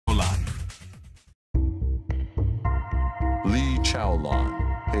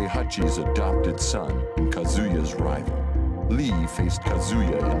Xiaolong, Heihachi's adopted son and Kazuya's rival. Lee faced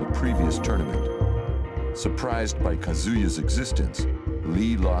Kazuya in the previous tournament. Surprised by Kazuya's existence,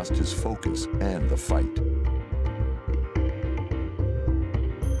 Lee lost his focus and the fight.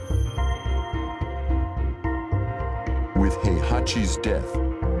 With Heihachi's death,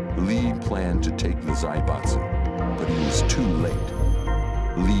 Lee planned to take the Zaibatsu, but he was too late.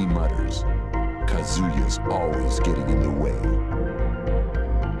 Lee mutters, "Kazuya's always getting in the way."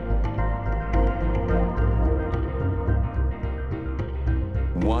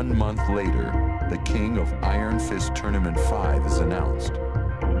 One month later, the King of Iron Fist Tournament 5 is announced.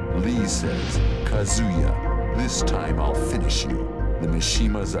 Lee says, "Kazuya, this time I'll finish you. The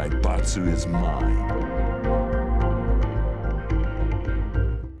Mishima Zaibatsu is mine."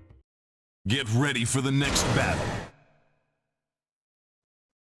 Get ready for the next battle.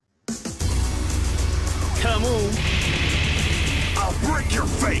 Come on. I'll break your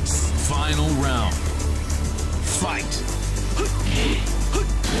face. Final round. Fight.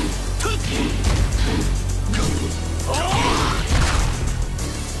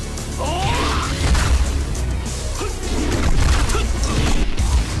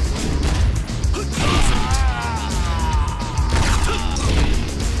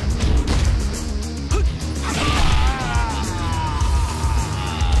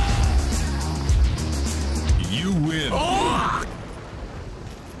 You win.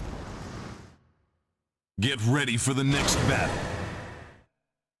 Get ready for the next battle.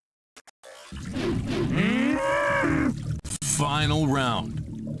 Final round.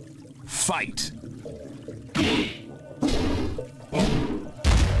 Fight.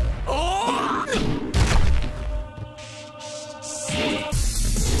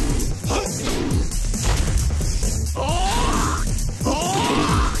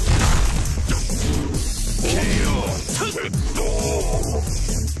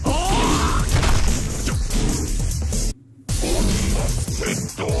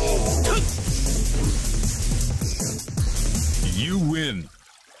 You win.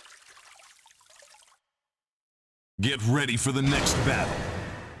 Get ready for the next battle.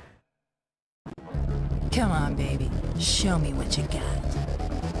 Come on, baby. Show me what you got.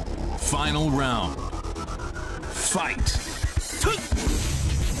 Final round. Fight.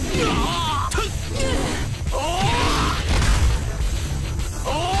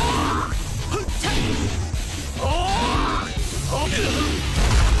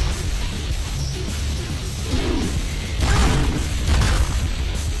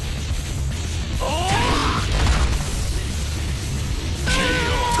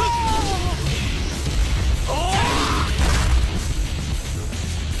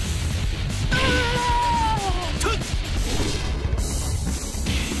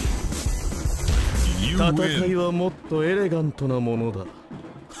戦いはもっとエレガントなものだ。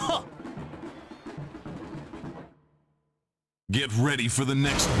Get ready for the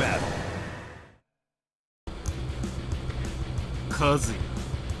next battle. カズヤ、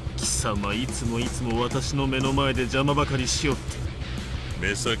貴様いつも私の目の前で邪魔ばかりしよって。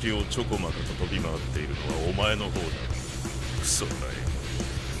目先をちょこまかと飛び回っているのはお前の方だ。クソだよ。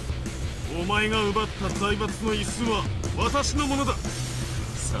お前が奪った財閥の椅子は私のものだ。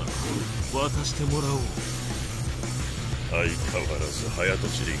さあ、渡してもらおう。相変わらず早と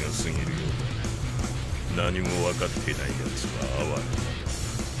ちりが過ぎるようだ。何も分かっていない奴は哀れだ。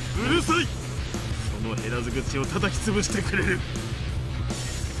うるさい。その減らず口を叩き潰してくれる。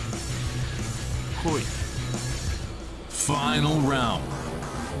来い。Final round.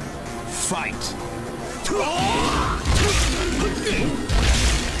 Fight.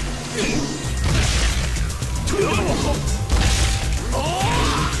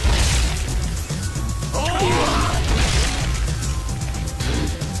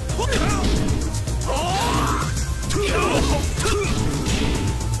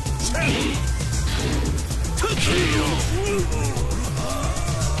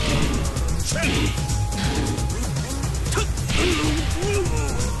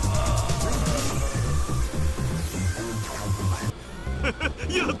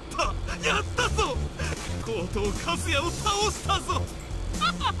やったぞ。とうとうカズヤを倒したぞ。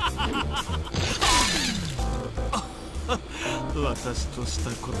私とし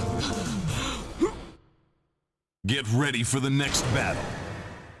たことが。Get ready for the next battle.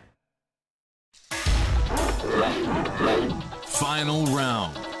 Final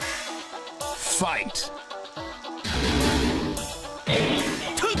round. Fight.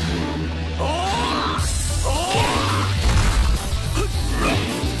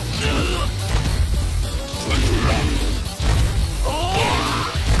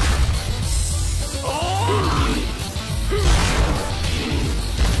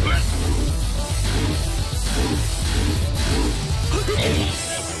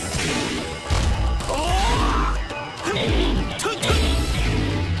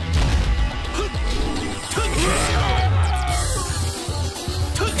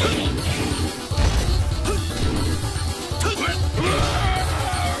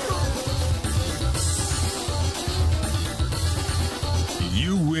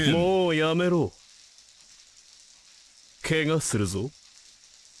 You win. もうやめろ。怪我するぞ。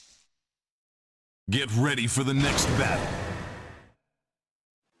Get ready for the next battle.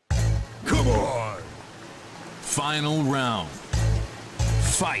 Come on! Final round.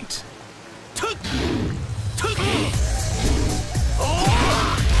 Fight.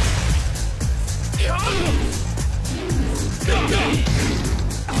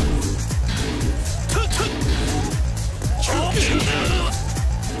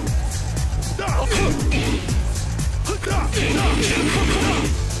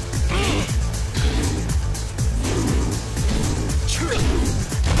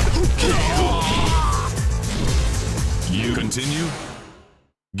 You continue?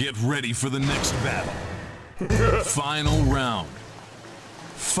 Get ready for the next battle. Final round.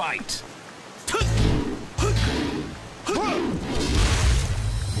 Fight.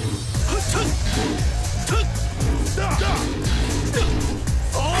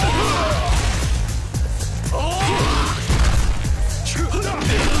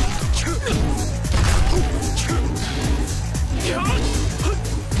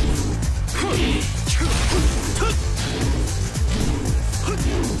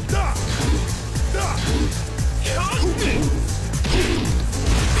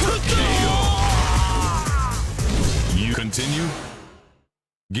 You continue?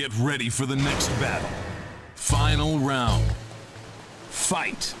 Get ready for the next battle. Final round.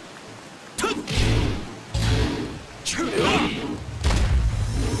 Fight.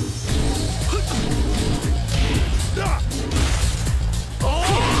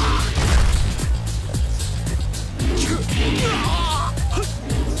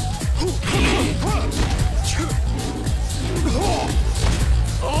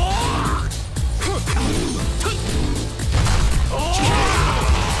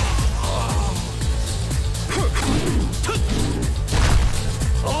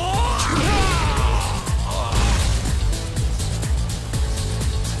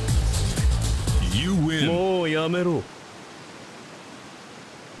 You win. もうやめろ。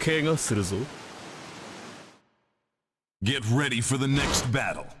怪我するぞ。Get ready for the next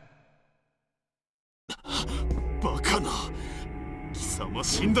battle. バカな。貴様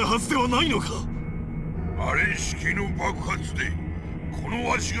死んだはずではないのか。あれ式の爆発でこの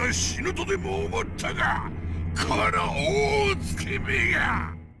わしが死ぬとでも思ったが、この大月め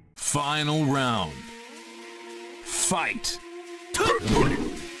が。 Final round. Fight.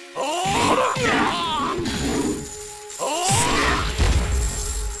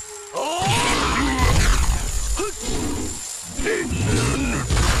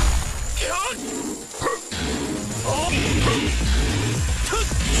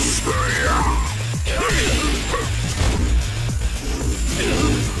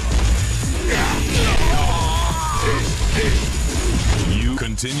 You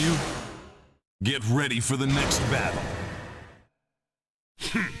continue? Get ready for the next battle.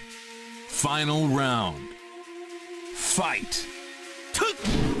 Final round. Fight.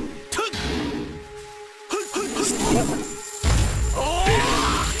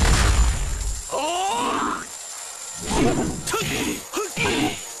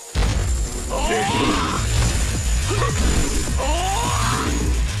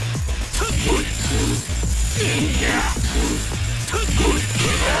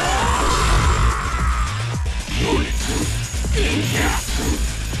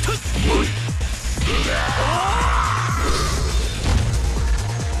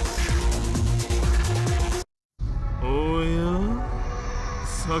おや、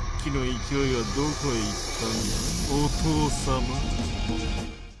さっきの勢いはどこへ行ったんだ、お父様。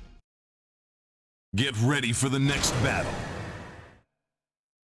Get ready for the next battle.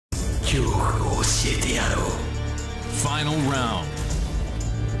 恐怖を教えてやろう。 Final round.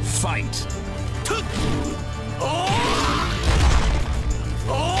 Fight.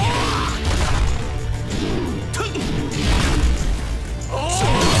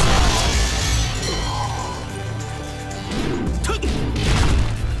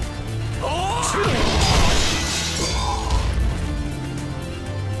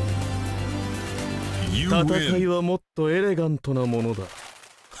 You 戦い win. はもっとエレガントなものだ。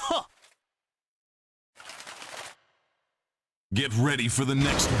 Get ready for the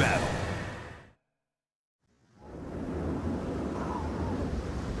next battle.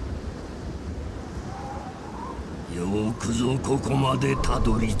 よくぞここまでた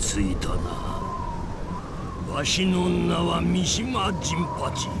どり着いたな。わしの名は三島陣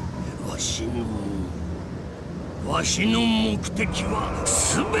八。わしの目的は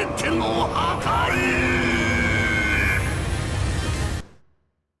全ての破壊。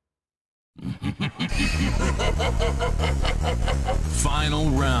Final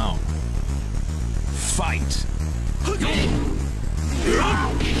Final round. Fight.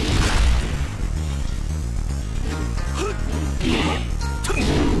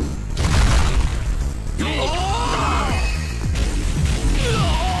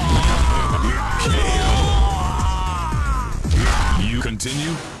 You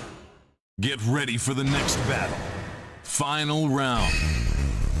continue? Get ready for the next battle. Final round.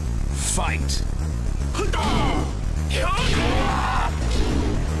 Fight.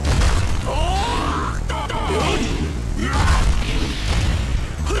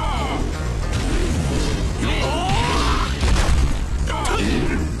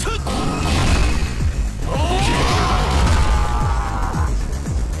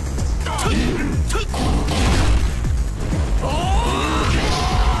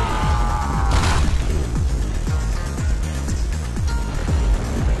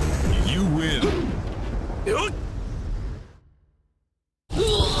 You win.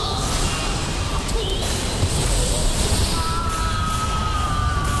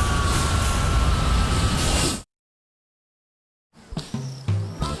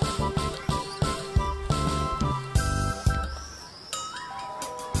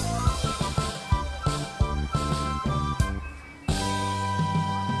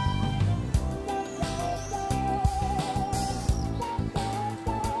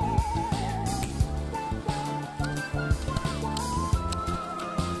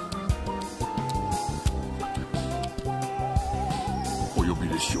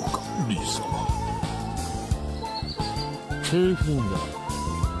景品だ。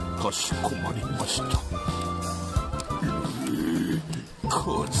かしこまりました。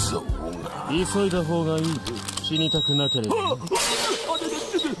小僧が急いだ方がいい。死にたくなければ。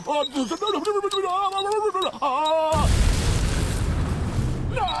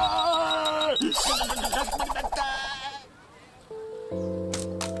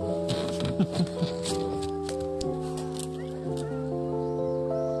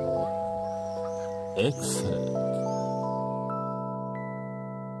Excellent.